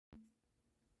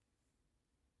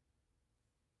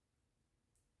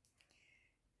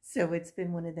So it's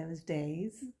been one of those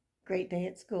days. Great day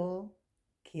at school.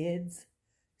 Kids,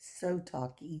 so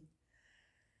talky.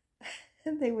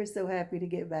 And they were so happy to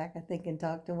get back, I think, and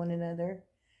talk to one another.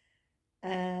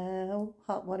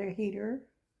 Hot water heater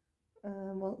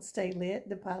won't stay lit,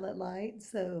 the pilot light,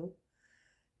 so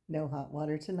no hot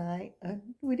water tonight.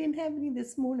 We didn't have any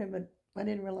this morning, but I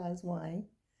didn't realize why.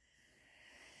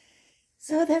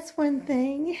 So that's one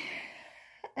thing.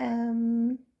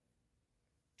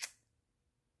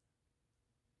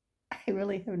 I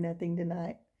really have nothing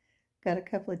tonight. Got a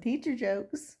couple of teacher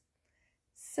jokes.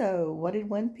 So, what did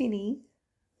one penny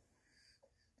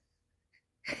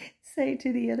say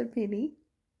to the other penny?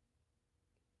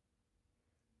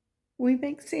 We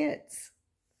make sense.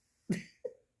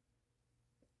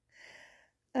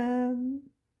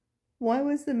 Why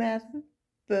was the math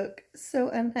book so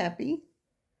unhappy?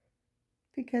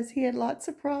 Because he had lots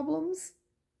of problems.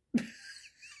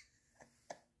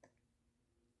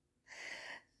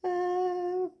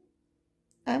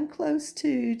 I'm close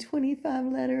to 25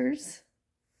 letters,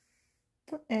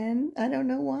 and I don't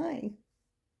know why.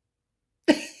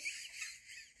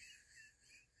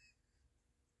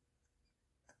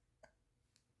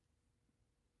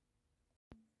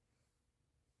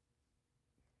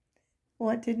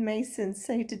 What did Mason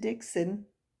say to Dixon?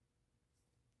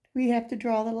 We have to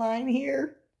draw the line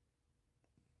here.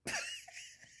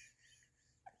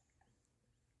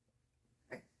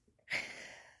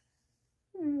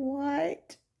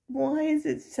 What? Why is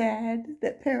it sad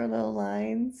that parallel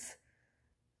lines?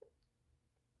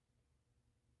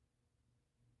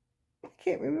 I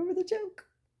can't remember the joke.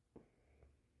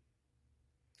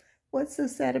 What's so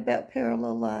sad about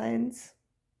parallel lines?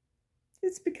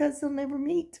 It's because they'll never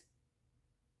meet.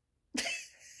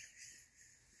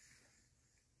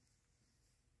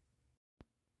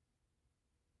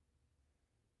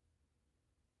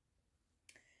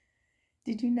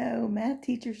 Did you know math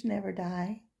teachers never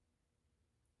die?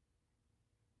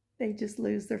 They just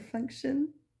lose their function.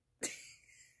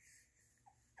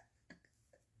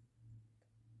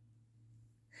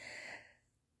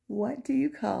 What do you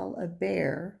call a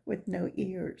bear with no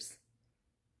ears?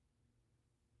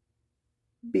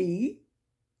 B.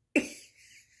 I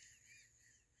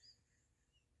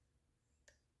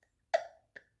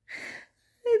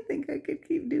think I could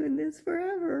keep doing this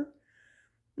forever.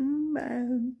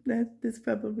 That's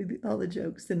probably all the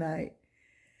jokes tonight.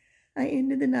 I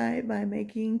ended the night by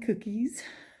making cookies.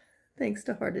 Thanks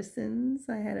to Hardison's,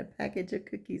 I had a package of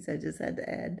cookies. I just had to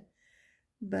add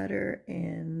butter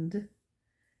and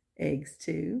eggs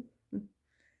too. And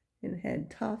it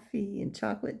had toffee and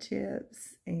chocolate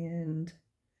chips and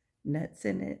nuts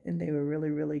in it, and they were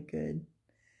really, really good.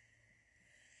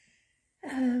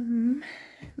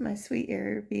 My sweet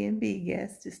Airbnb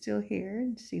guest is still here,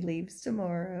 and she leaves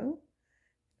tomorrow.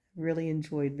 Really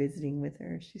enjoyed visiting with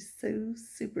her. She's so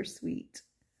super sweet.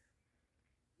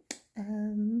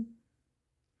 The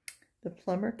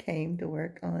plumber came to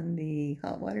work on the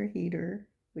hot water heater,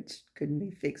 which couldn't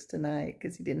be fixed tonight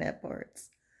because he didn't have parts.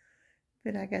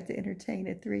 But I got to entertain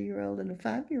a 3-year-old and a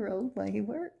 5-year-old while he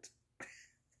worked.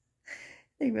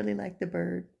 They really liked the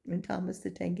bird and Thomas the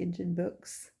Tank Engine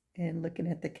books and looking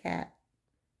at the cat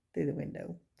through the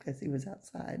window because he was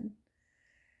outside.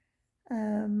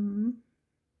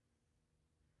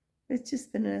 It's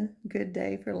just been a good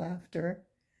day for laughter.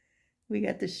 We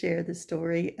got to share the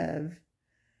story of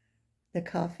the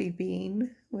coffee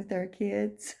bean with our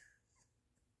kids.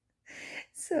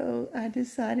 So I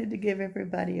decided to give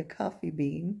everybody a coffee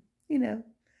bean. You know,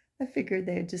 I figured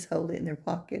they'd just hold it in their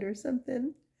pocket or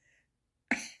something.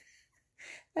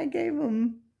 I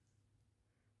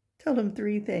told them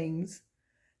 3 things.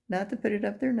 Not to put it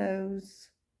up their nose,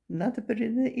 not to put it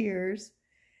in the ears.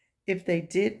 If they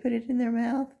did put it in their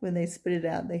mouth, when they spit it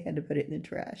out, they had to put it in the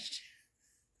trash.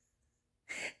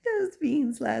 Those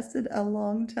beans lasted a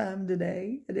long time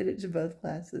today. I did it to both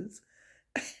classes.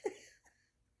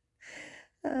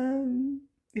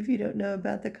 If you don't know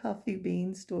about the coffee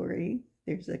bean story,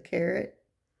 there's a carrot,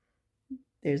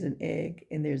 there's an egg,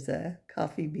 and there's a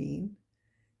coffee bean.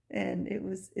 And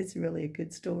it's really a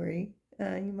good story.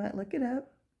 You might look it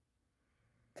up.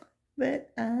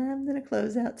 But I'm going to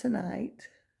close out tonight.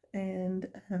 And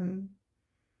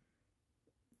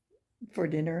for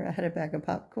dinner, I had a bag of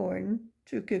popcorn,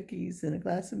 2 cookies, and a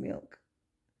glass of milk.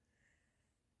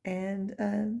 And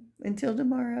until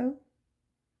tomorrow,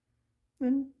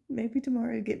 and maybe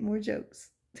tomorrow you get more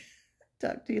jokes.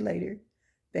 Talk to you later.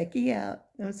 Becky out.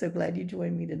 I'm so glad you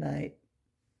joined me tonight.